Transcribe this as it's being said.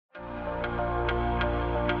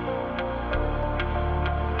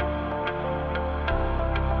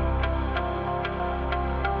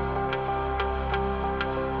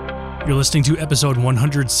You're listening to episode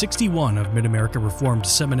 161 of Mid-America Reformed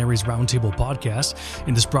Seminary's Roundtable podcast.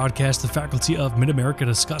 In this broadcast, the faculty of Mid-America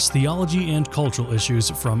discuss theology and cultural issues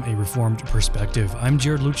from a Reformed perspective. I'm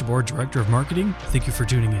Jared Luchabor, Director of Marketing. Thank you for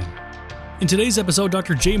tuning in. In today's episode,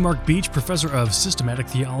 Dr. J. Mark Beach, Professor of Systematic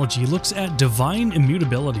Theology, looks at divine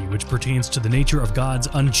immutability, which pertains to the nature of God's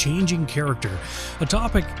unchanging character, a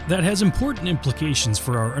topic that has important implications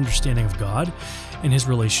for our understanding of God and his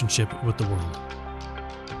relationship with the world.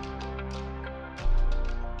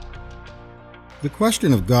 The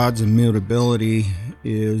question of God's immutability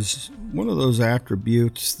is one of those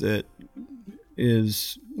attributes that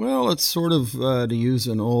is, well, it's sort of, to use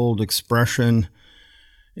an old expression,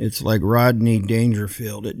 it's like Rodney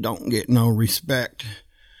Dangerfield. It don't get no respect.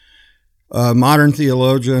 Modern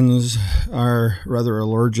theologians are rather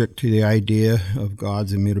allergic to the idea of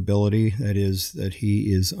God's immutability, that is, that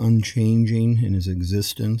he is unchanging in his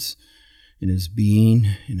existence, in his being,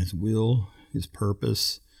 in his will, his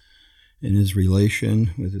purpose, in his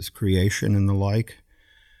relation with his creation and the like.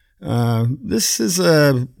 This is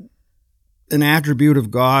an attribute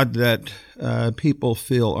of God that people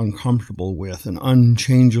feel uncomfortable with. An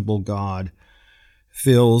unchangeable God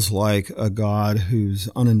feels like a God who's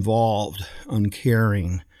uninvolved,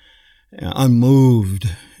 uncaring, unmoved,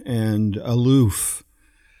 and aloof.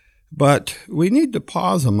 But we need to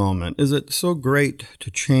pause a moment. Is it so great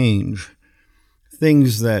to change?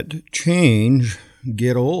 Things that change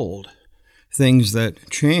get old. Things that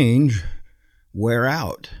change wear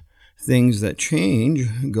out. Things that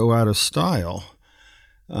change go out of style.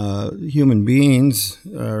 Human beings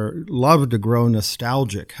love to grow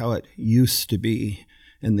nostalgic, how it used to be.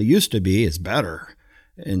 And the used to be is better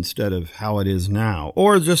instead of how it is now.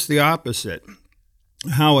 Or just the opposite.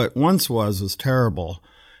 How it once was terrible,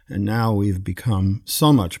 and now we've become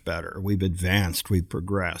so much better. We've advanced, we've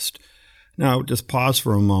progressed. Now, just pause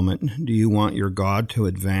for a moment. Do you want your God to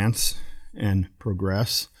advance and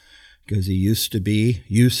progress? Because he used to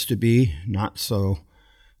be not so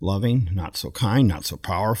loving, not so kind, not so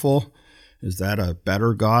powerful. Is that a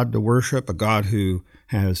better God to worship? A God who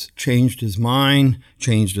has changed his mind,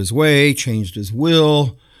 changed his way, changed his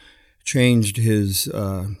will, changed his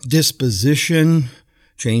disposition,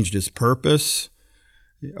 changed his purpose?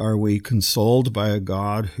 Are we consoled by a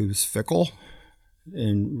God who's fickle,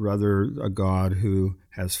 and rather a God who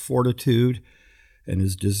has fortitude, and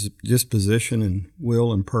his disposition and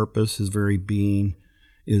will and purpose, his very being,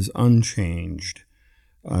 is unchanged,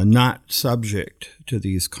 not subject to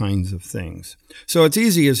these kinds of things? So it's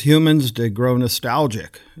easy as humans to grow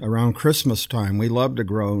nostalgic. Around Christmas time, we love to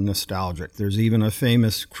grow nostalgic. There's even a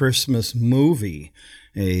famous Christmas movie,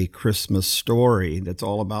 A Christmas Story, that's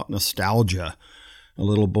all about nostalgia. A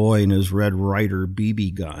little boy and his Red Ryder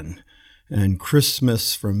BB gun. And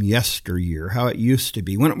Christmas from yesteryear, how it used to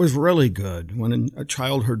be, when it was really good, when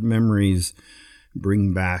childhood memories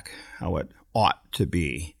bring back how it ought to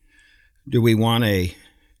be. Do we want to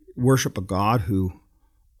worship a God who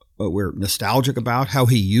we're nostalgic about, how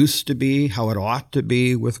he used to be, how it ought to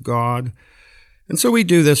be with God? And so we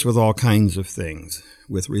do this with all kinds of things,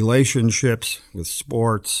 with relationships, with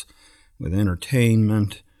sports, with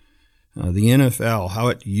entertainment, the NFL, how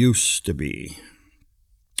it used to be,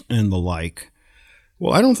 and the like.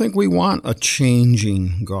 Well, I don't think we want a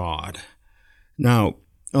changing God. Now,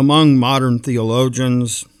 among modern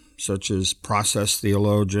theologians, such as process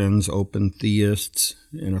theologians, open theists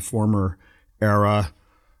in a former era,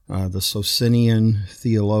 the Socinian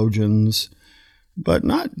theologians, but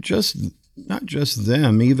not just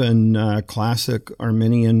them, even classic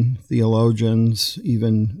Arminian theologians,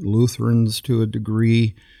 even Lutherans to a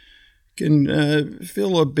degree, can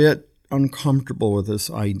feel a bit uncomfortable with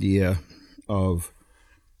this idea of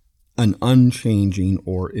an unchanging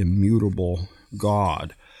or immutable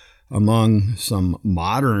God. Among some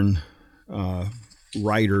modern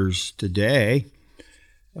writers today,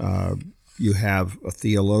 you have a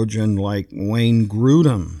theologian like Wayne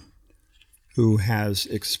Grudem, who has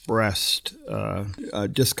expressed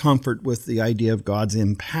discomfort with the idea of God's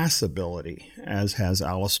impassibility, as has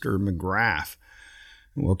Alistair McGrath.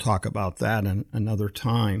 We'll talk about that in another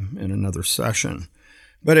time, in another session.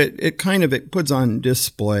 But it puts on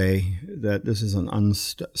display that this is an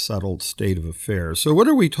unsettled state of affairs. So what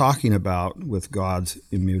are we talking about with God's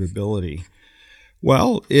immutability?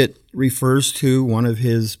 Well, it refers to one of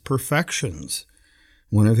his perfections,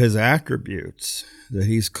 one of his attributes, that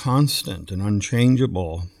he's constant and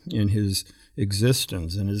unchangeable in his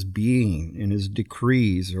existence, in his being, in his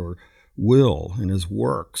decrees or will, in his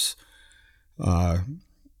works.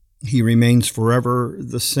 He remains forever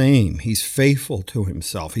the same. He's faithful to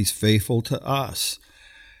himself. He's faithful to us.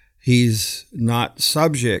 He's not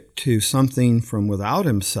subject to something from without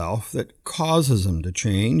himself that causes him to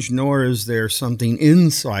change, nor is there something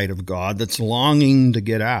inside of God that's longing to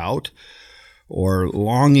get out or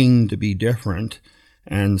longing to be different,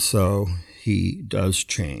 and so he does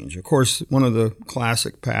change. Of course, one of the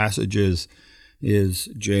classic passages is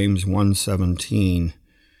James 1:17,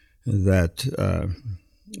 that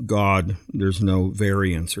God, there's no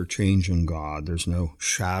variance or change in God. There's no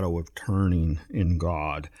shadow of turning in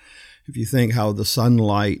God. If you think how the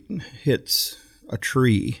sunlight hits a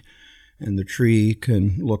tree, and the tree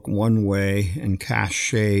can look one way and cast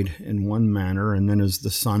shade in one manner, and then as the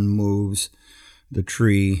sun moves, the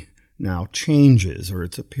tree now changes, or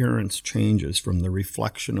its appearance changes from the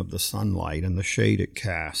reflection of the sunlight and the shade it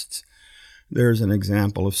casts. There's an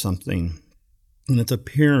example of something in its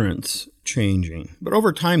appearance changing. But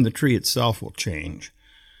over time, the tree itself will change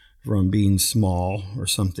from being small or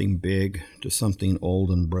something big to something old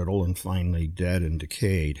and brittle and finally dead and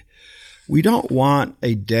decayed. We don't want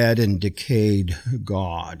a dead and decayed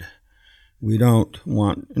God. We don't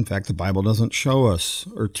want, in fact, the Bible doesn't show us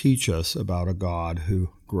or teach us about a God who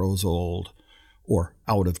grows old or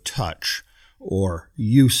out of touch or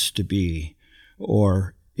used to be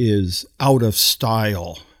or is out of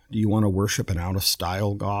style. Do you want to worship an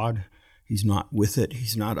out-of-style God? He's not with it.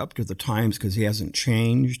 He's not up to the times because he hasn't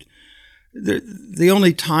changed. The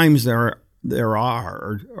only times there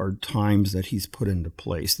are times that he's put into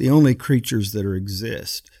place. The only creatures that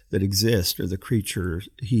exist are the creatures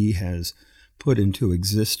he has put into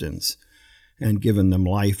existence and given them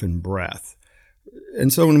life and breath.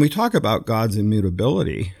 And so when we talk about God's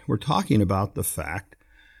immutability, we're talking about the fact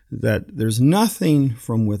that there's nothing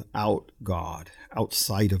from without God,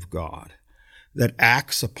 outside of God, that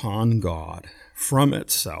acts upon God from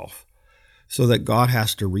itself, so that God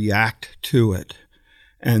has to react to it.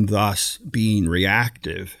 And thus, being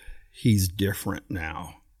reactive, he's different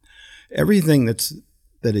now. Everything that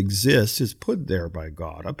exists is put there by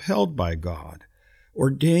God, upheld by God,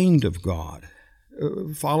 ordained of God,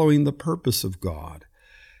 following the purpose of God.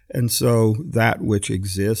 And so that which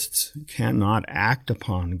exists cannot act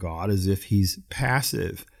upon God as if he's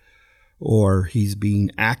passive or he's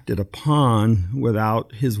being acted upon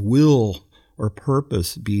without his will or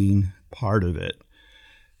purpose being part of it.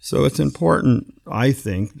 So it's important, I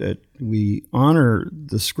think, that we honor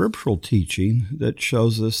the scriptural teaching that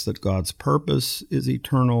shows us that God's purpose is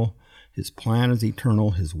eternal, his plan is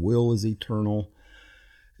eternal, his will is eternal.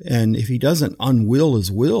 And if he doesn't unwill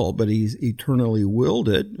his will, but he's eternally willed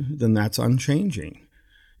it, then that's unchanging.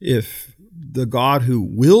 If the God who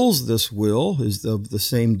wills this will is of the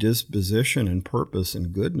same disposition and purpose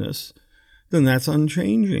and goodness, then that's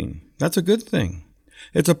unchanging. That's a good thing.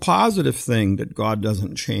 It's a positive thing that God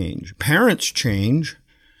doesn't change. Parents change,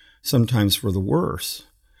 sometimes for the worse.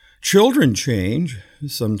 Children change,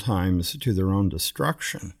 sometimes to their own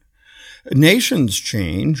destruction. Nations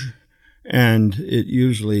change, and it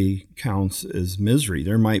usually counts as misery.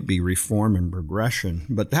 There might be reform and progression,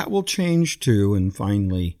 but that will change too and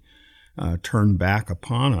finally turn back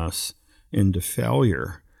upon us into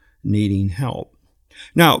failure, needing help.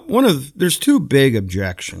 Now, there's two big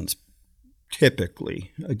objections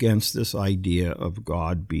typically against this idea of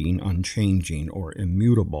God being unchanging or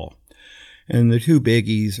immutable. And the two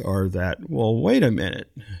biggies are that, well, wait a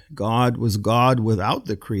minute, God was God without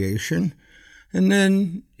the creation, and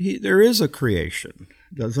then there is a creation.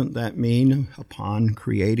 Doesn't that mean upon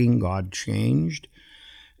creating, God changed?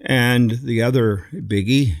 And the other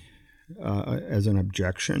biggie, as an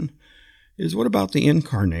objection, is what about the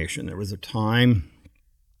incarnation? There was a time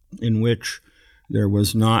in which there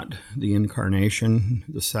was not the incarnation,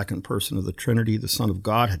 the second person of the Trinity, the Son of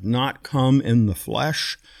God, had not come in the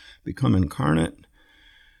flesh, become incarnate.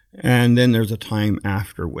 And then there's a time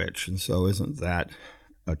after which, and so isn't that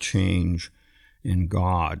a change in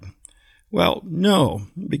God? Well, no,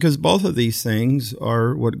 because both of these things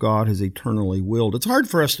are what God has eternally willed. It's hard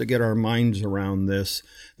for us to get our minds around this,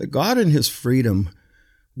 that God in his freedom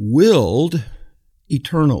willed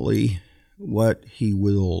eternally what he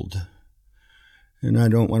willed. And I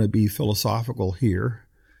don't want to be philosophical here,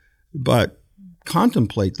 but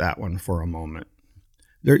contemplate that one for a moment.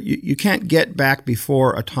 You can't get back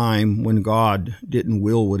before a time when God didn't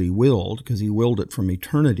will what he willed, because he willed it from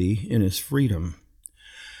eternity in his freedom.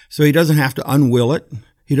 So he doesn't have to unwill it.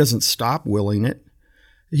 He doesn't stop willing it.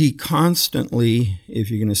 He constantly,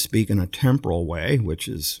 if you're going to speak in a temporal way, which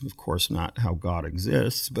is, of course, not how God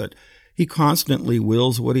exists, but he constantly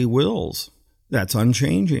wills what he wills. That's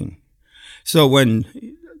unchanging. So when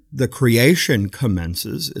the creation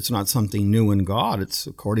commences, it's not something new in God. It's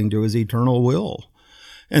according to his eternal will.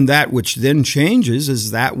 And that which then changes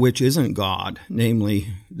is that which isn't God, namely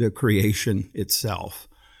the creation itself,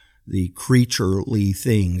 the creaturely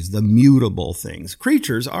things, the mutable things.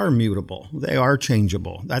 Creatures are mutable. They are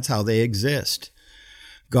changeable. That's how they exist.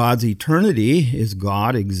 God's eternity is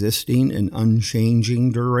God existing in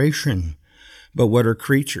unchanging duration. But what are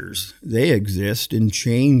creatures? They exist in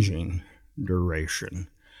changing duration.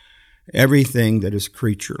 Everything that is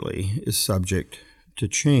creaturely is subject to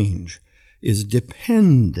change, is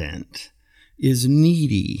dependent, is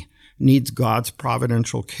needy, needs God's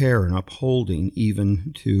providential care and upholding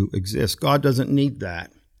even to exist. God doesn't need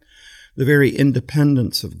that. The very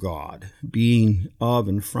independence of God, being of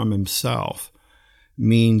and from himself,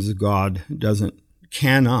 means God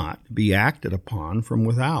cannot be acted upon from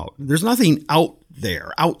without. There's nothing out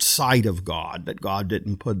there, outside of God, that God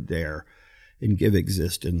didn't put there and give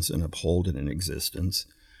existence and uphold it in existence.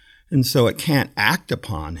 And so it can't act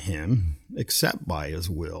upon him except by his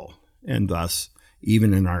will. And thus,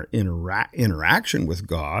 even in our interaction with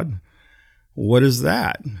God, what is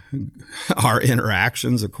that? Our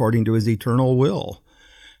interactions according to his eternal will.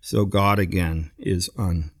 So God, again, is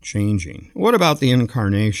unchanging. What about the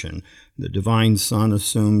incarnation? The divine Son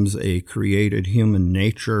assumes a created human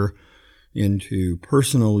nature into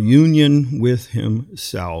personal union with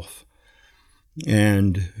himself.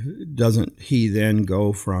 And doesn't he then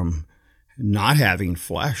go from not having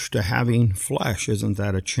flesh to having flesh? Isn't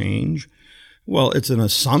that a change? Well, it's an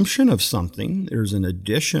assumption of something. There's an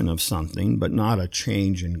addition of something, but not a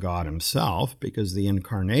change in God himself, because the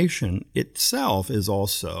incarnation itself is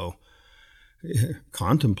also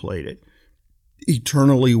contemplated,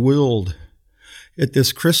 eternally willed. At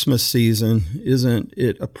this Christmas season, isn't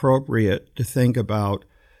it appropriate to think about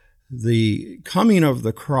the coming of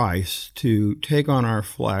the Christ to take on our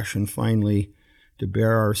flesh and finally to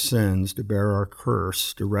bear our sins, to bear our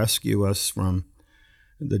curse, to rescue us from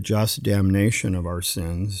the just damnation of our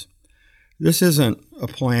sins? This isn't a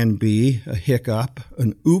plan B, a hiccup,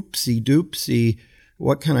 an oopsie-doopsie,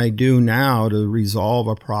 what can I do now to resolve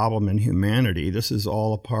a problem in humanity? This is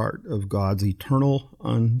all a part of God's eternal,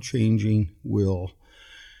 unchanging will.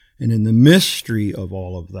 And in the mystery of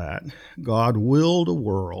all of that, God willed a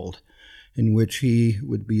world in which he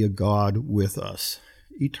would be a God with us.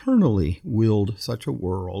 Eternally willed such a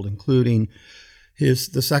world, including the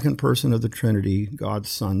second person of the Trinity, God's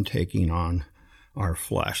Son, taking on our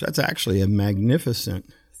flesh. That's actually a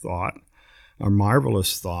magnificent thought, a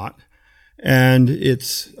marvelous thought, and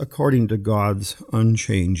it's according to God's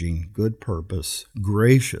unchanging, good purpose,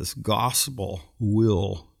 gracious gospel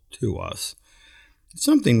will to us. It's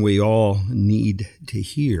something we all need to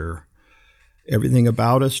hear. Everything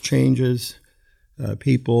about us changes.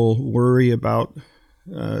 People worry about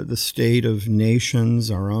the state of nations,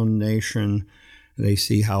 our own nation. They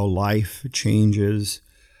see how life changes,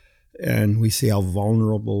 and we see how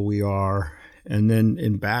vulnerable we are. And then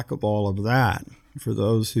in back of all of that, for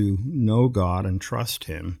those who know God and trust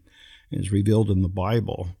him, as revealed in the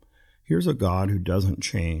Bible, here's a God who doesn't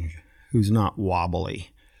change, who's not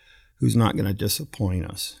wobbly, who's not going to disappoint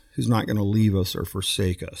us, who's not going to leave us or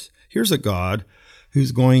forsake us. Here's a God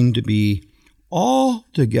who's going to be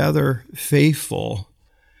altogether faithful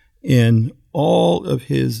in all of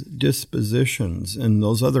his dispositions and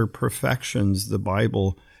those other perfections the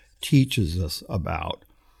Bible teaches us about.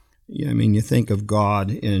 I mean, you think of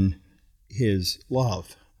God in his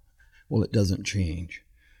love. Well, it doesn't change.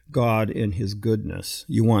 God in his goodness.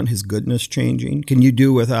 You want his goodness changing? Can you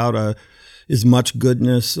do without as much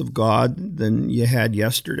goodness of God than you had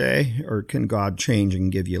yesterday? Or can God change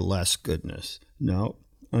and give you less goodness? No,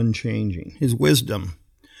 unchanging. His wisdom.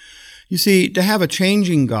 You see, to have a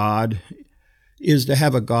changing God is to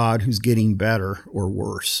have a God who's getting better or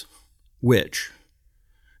worse. Which?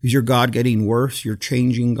 Is your God getting worse, your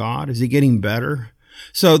changing God? Is he getting better?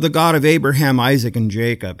 So the God of Abraham, Isaac, and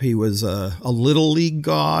Jacob, he was a little league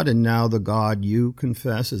God, and now the God you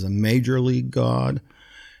confess is a major league God.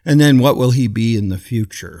 And then what will he be in the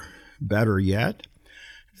future? Better yet?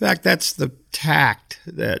 In fact, that's the tact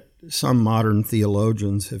that some modern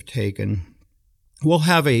theologians have taken. We'll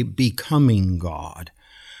have a becoming God,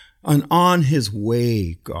 an on his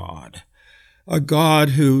way God, a God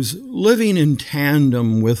who's living in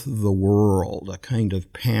tandem with the world, a kind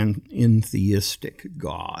of pantheistic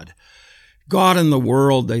God. God and the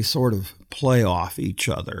world, they sort of play off each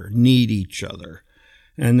other, need each other.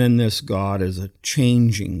 And then this God is a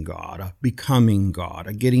changing God, a becoming God,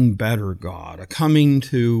 a getting better God, a coming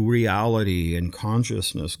to reality and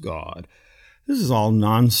consciousness God. This is all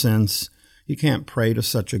nonsense. You can't pray to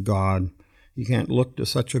such a God. You can't look to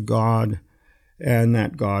such a God. And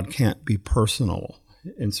that God can't be personal.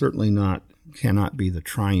 and certainly cannot be the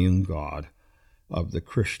triune God of the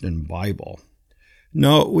Christian Bible.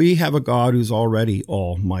 No, we have a God who's already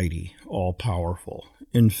almighty, all-powerful,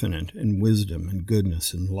 infinite in wisdom and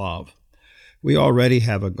goodness and love. We already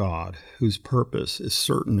have a God whose purpose is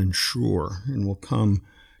certain and sure and will come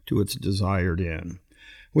to its desired end.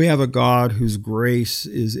 We have a God whose grace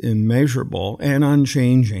is immeasurable and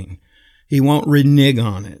unchanging. He won't renege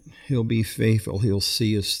on it. He'll be faithful. He'll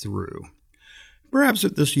see us through. Perhaps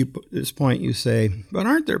at this point you say, but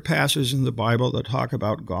aren't there passages in the Bible that talk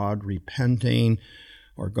about God repenting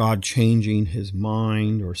or God changing his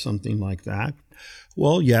mind or something like that?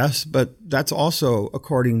 Well, yes, but that's also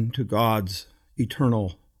according to God's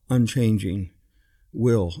eternal, unchanging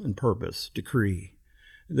will and purpose, decree,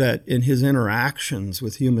 that in his interactions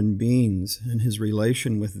with human beings and his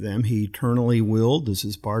relation with them, he eternally willed, this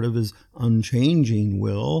is part of his unchanging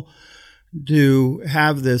will, to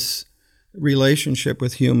have this relationship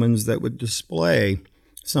with humans that would display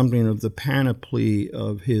something of the panoply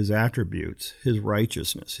of his attributes, his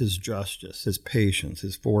righteousness, his justice, his patience,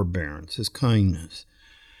 his forbearance, his kindness,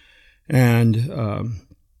 and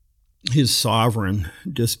his sovereign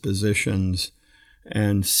dispositions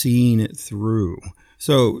and seeing it through.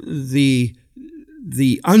 So the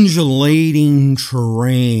undulating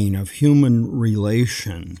terrain of human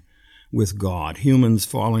relation with God, humans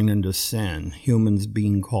falling into sin, humans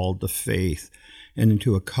being called to faith and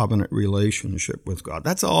into a covenant relationship with God.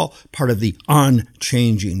 That's all part of the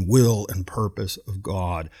unchanging will and purpose of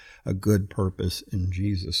God, a good purpose in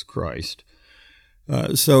Jesus Christ.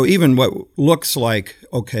 So even what looks like,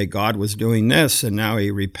 okay, God was doing this and now he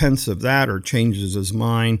repents of that or changes his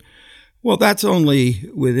mind, well, that's only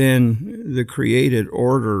within the created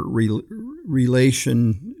order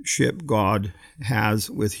relationship God has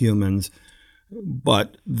with humans,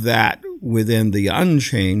 but that within the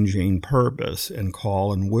unchanging purpose and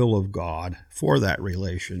call and will of God for that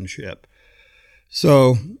relationship.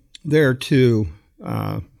 So there too,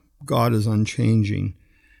 God is unchanging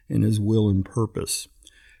in his will and purpose.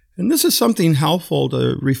 And this is something helpful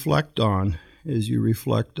to reflect on as you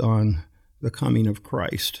reflect on the coming of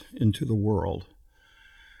Christ into the world.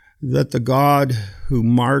 That the God who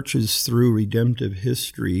marches through redemptive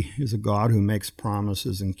history is a God who makes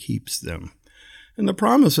promises and keeps them. And the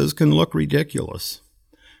promises can look ridiculous.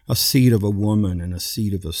 A seed of a woman and a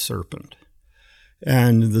seed of a serpent.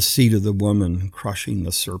 And the seed of the woman crushing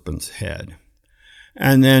the serpent's head.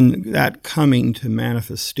 And then that coming to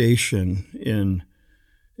manifestation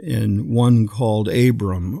in one called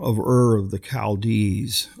Abram of Ur of the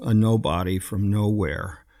Chaldees, a nobody from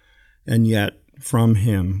nowhere. And yet from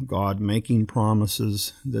him, God making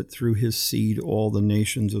promises that through his seed all the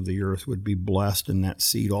nations of the earth would be blessed, and that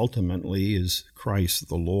seed ultimately is Christ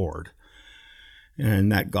the Lord. And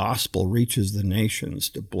that gospel reaches the nations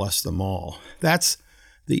to bless them all. That's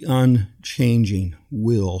the unchanging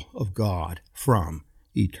will of God from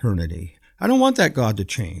eternity. I don't want that God to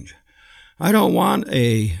change. I don't want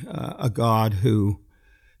a God who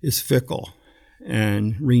is fickle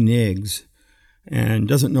and reneges and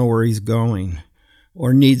doesn't know where he's going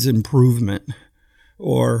or needs improvement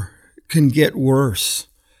or can get worse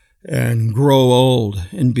and grow old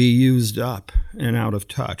and be used up and out of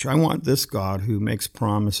touch. I want this God who makes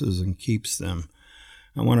promises and keeps them.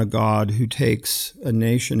 I want a God who takes a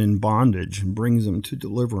nation in bondage and brings them to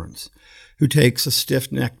deliverance, who takes a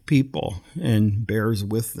stiff-necked people and bears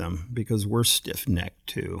with them because we're stiff-necked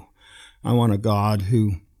too. I want a God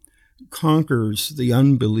who conquers the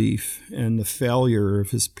unbelief and the failure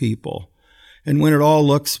of his people. And when it all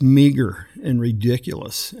looks meager and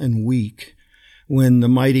ridiculous and weak, when the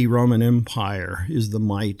mighty Roman Empire is the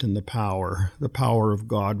might and the power of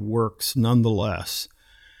God works nonetheless.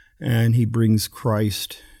 And he brings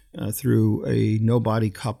Christ through a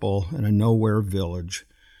nobody couple and a nowhere village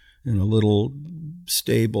in a little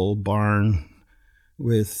stable barn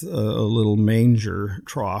with a little manger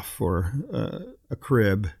trough or a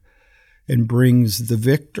crib, and brings the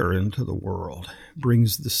victor into the world,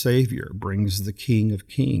 brings the Savior, brings the King of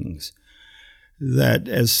Kings. That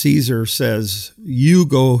as Caesar says, you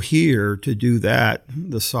go here to do that,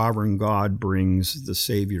 the sovereign God brings the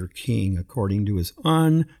Savior King according to his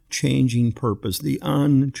unchanging purpose, the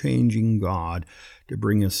unchanging God, to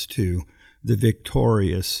bring us to the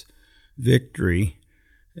victorious victory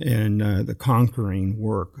and the conquering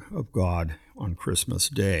work of God on Christmas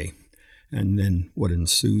Day, and then what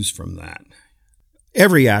ensues from that.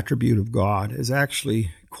 Every attribute of God is actually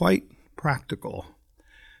quite practical,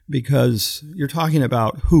 because you're talking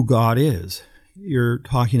about who God is. You're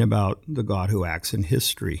talking about the God who acts in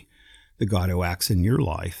history, the God who acts in your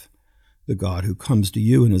life, the God who comes to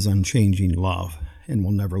you in his unchanging love and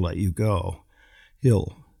will never let you go.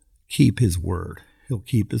 He'll keep his word. He'll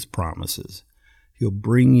keep his promises. He'll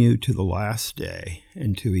bring you to the last day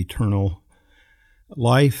and to eternal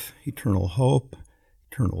life, eternal hope,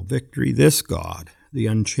 eternal victory. This God, the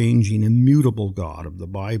unchanging, immutable God of the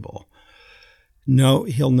Bible. No,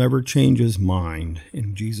 he'll never change his mind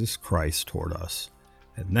in Jesus Christ toward us.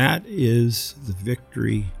 And that is the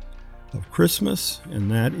victory of Christmas,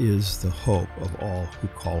 and that is the hope of all who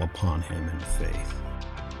call upon him in faith.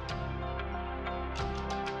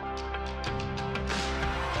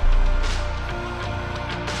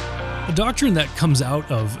 A doctrine that comes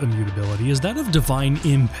out of immutability is that of divine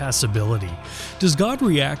impassibility. Does God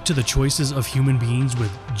react to the choices of human beings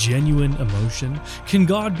with genuine emotion? Can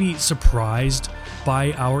God be surprised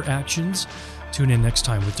by our actions? Tune in next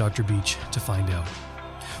time with Dr. Beach to find out.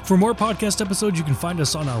 For more podcast episodes, you can find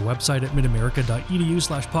us on our website at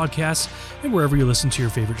midamerica.edu/podcasts and wherever you listen to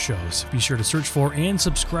your favorite shows. Be sure to search for and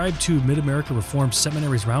subscribe to Mid-America Reformed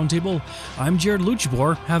Seminary's Roundtable. I'm Jared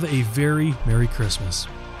Luchibor. Have a very Merry Christmas.